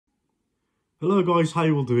Hello guys, how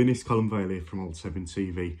you all doing? It's Callum Vale here from Old 7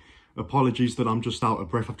 TV. Apologies that I'm just out of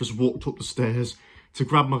breath. I've just walked up the stairs to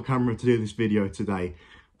grab my camera to do this video today.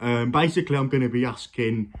 Basically, I'm going to be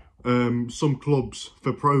asking some clubs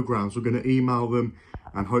for programmes. We're going to email them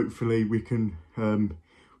and hopefully we can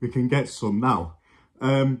get some. Now,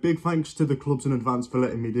 big thanks to the clubs in advance for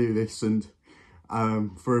letting me do this and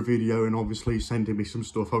for a video and obviously sending me some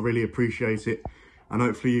stuff. I really appreciate it and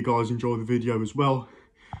hopefully you guys enjoy the video as well.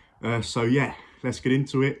 So yeah, let's get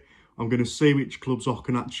into it. I'm going to see which clubs I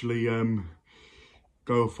can actually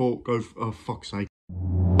go for, oh fuck's sake.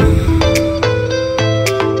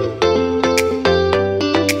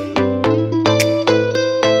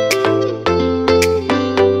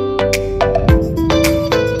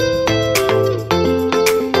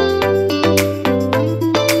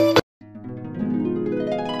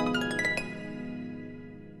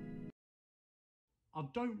 I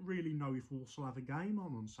don't really know if Walsall have a game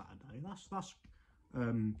on Saturday.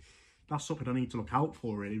 That's something I need to look out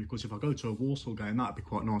for really, because if I go to a Walsall game, that'd be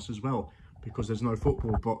quite nice as well, because there's no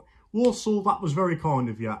football. But Walsall, that was very kind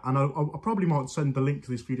of you, and I probably might send the link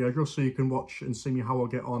to this video just so you can watch and see me how I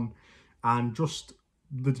get on, and just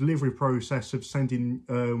the delivery process of sending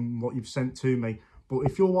what you've sent to me. But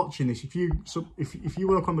if you're watching this, if you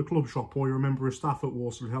work on the club shop or you're a member of staff at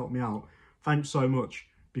Walsall to help me out, thanks so much,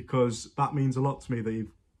 because that means a lot to me that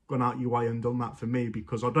you've gone out your way and done that for me,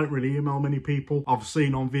 because I don't really email many people. I've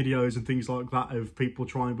seen on videos and things like that of people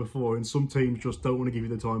trying before, and some teams just don't want to give you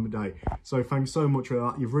the time of day. So thanks so much for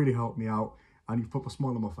that. You've really helped me out and you've put a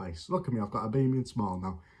smile on my face. Look at me, I've got a beaming smile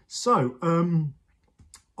now. So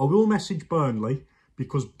I will message Burnley,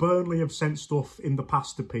 because Burnley have sent stuff in the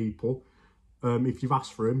past to people. If you've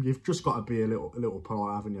asked for them, you've just got to be a little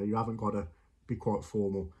polite, haven't you? You haven't got to be quite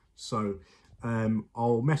formal. So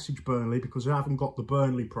I'll message Burnley, because I haven't got the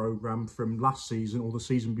Burnley programme from last season or the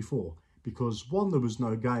season before, because one, there was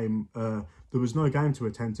no game to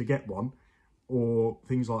attend to get one or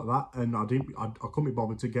things like that, and I couldn't be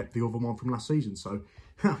bothered to get the other one from last season. So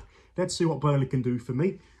let's see what Burnley can do for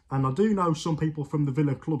me. And I do know some people from the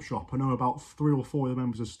Villa club shop. I know about 3 or 4 of the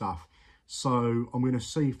members of staff, so I'm going to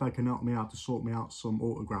see if they can help me out to sort me out some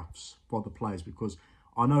autographs for the players, because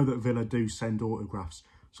I know that Villa do send autographs.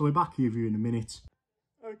 So I'll be back with you in a minute.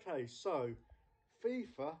 Okay, so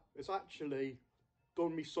FIFA has actually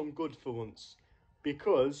done me some good for once,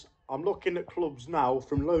 because I'm looking at clubs now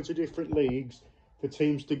from loads of different leagues for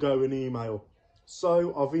teams to go and email.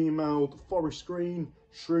 So I've emailed Forest Green,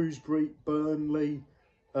 Shrewsbury, Burnley,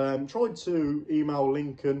 tried to email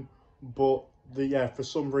Lincoln, but for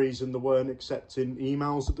some reason they weren't accepting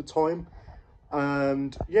emails at the time.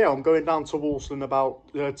 And yeah, I'm going down to Walsall in about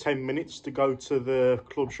 10 minutes to go to the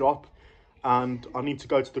club shop, and I need to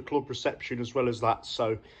go to the club reception as well as that.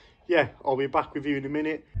 So yeah, I'll be back with you in a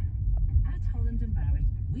minute. At Holland & Barrett,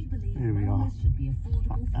 we believe wellness should be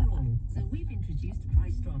affordable for all. So we've introduced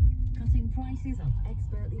Price Drop, cutting prices on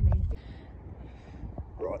expertly made.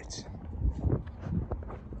 Right,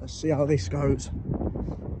 let's see how this goes.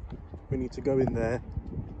 We need to go in there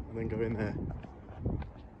and then go in there.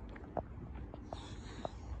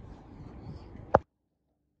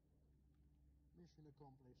 Mission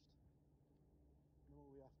accomplished. And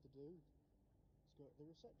all we have to do is go to the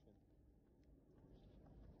reception,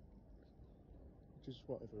 which is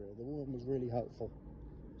whatever. The woman was really helpful,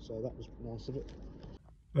 so that was nice of it.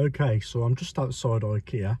 Okay, so I'm just outside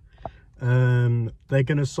IKEA. They're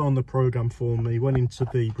going to sign the programme for me. Went into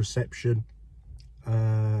the reception,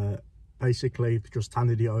 basically just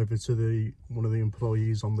handed it over to one of the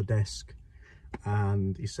employees on the desk,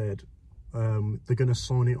 and he said they're going to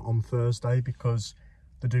sign it on Thursday, because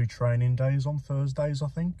they do training days on Thursdays, I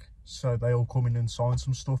think. So they all come in and sign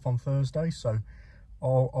some stuff on Thursday. So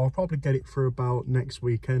I'll probably get it for about next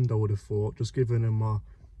weekend, I would have thought, just giving them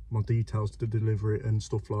my details to deliver it and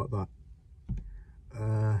stuff like that.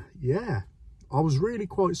 Yeah, I was really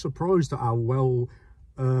quite surprised at how well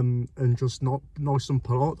and just not nice and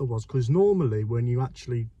polite there was, because normally when you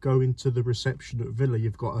actually go into the reception at Villa,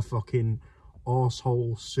 you've got a fucking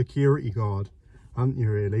arsehole security guard, haven't you,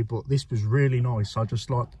 really? But this was really nice. I just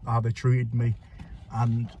liked how they treated me,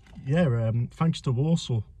 and yeah, thanks to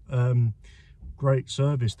Walsall, great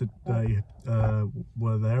service that they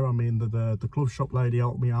were there. I mean, the club shop lady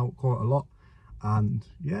helped me out quite a lot, and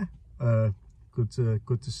yeah, good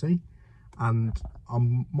to see. And I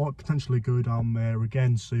might potentially go down there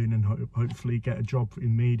again soon and hopefully get a job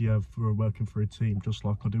in media for working for a team, just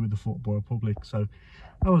like I do with the Football Republic. So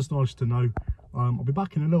that was nice to know. I'll be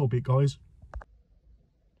back in a little bit, guys.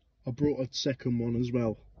 I brought a second one as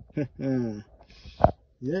well.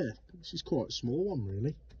 Yeah, this is quite a small one,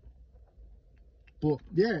 really. But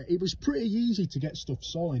yeah, it was pretty easy to get stuff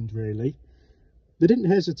signed, really. They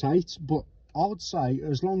didn't hesitate, but I would say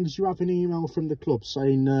as long as you have an email from the club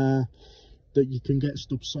saying that you can get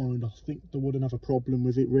stuff signed, I think they wouldn't have a problem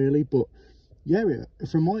with it, really. But yeah,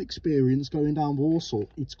 from my experience going down Walsall,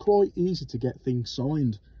 it's quite easy to get things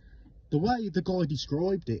signed. The way the guy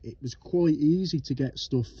described it, it was quite easy to get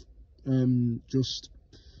stuff just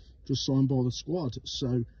signed by the squad.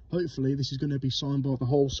 So hopefully this is going to be signed by the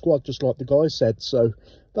whole squad, just like the guy said. So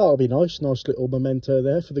that'll be nice little memento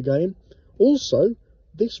there for the game. Also,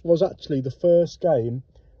 this was actually the first game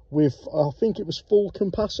with, I think it was full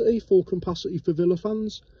capacity for Villa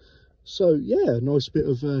fans. So yeah, nice bit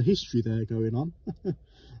of history there going on.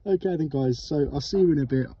 Okay then guys, so I'll see you in a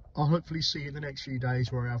bit. I'll hopefully see you in the next few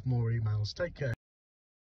days where I have more emails. Take care.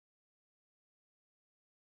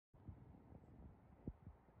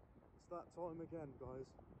 It's that time again, guys.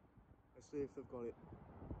 Let's see if they've got it.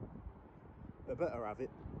 They better have it,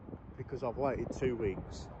 because I've waited 2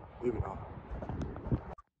 weeks. Here we are.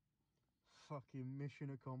 Fucking mission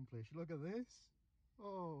accomplished. Look at this.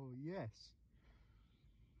 Oh yes.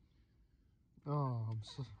 Oh,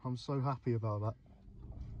 I'm so happy about that.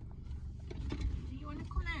 Do you want to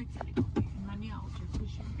come out a little bit and run out?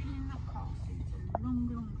 Because you've been in that car seat a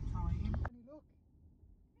long time. Look.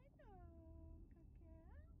 Hello,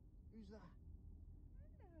 who's that?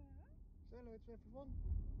 Hello. Say hello to everyone.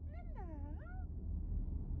 Hello.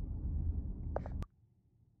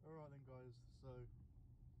 Alright then guys, so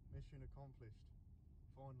mission accomplished.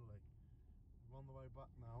 Finally. We're on the way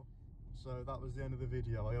back now. So that was the end of the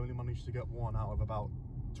video. I only managed to get one out of about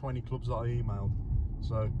 20 clubs that I emailed.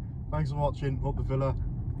 So thanks for watching. Up the Villa,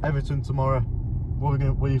 Everton tomorrow. What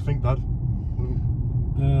do you think, Dad?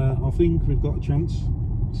 I think we've got a chance.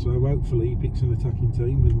 So hopefully he picks an attacking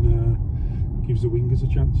team and gives the wingers a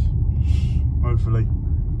chance. Hopefully.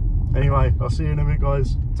 Anyway, I'll see you in a bit,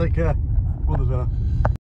 guys. Take care. Up the Villa.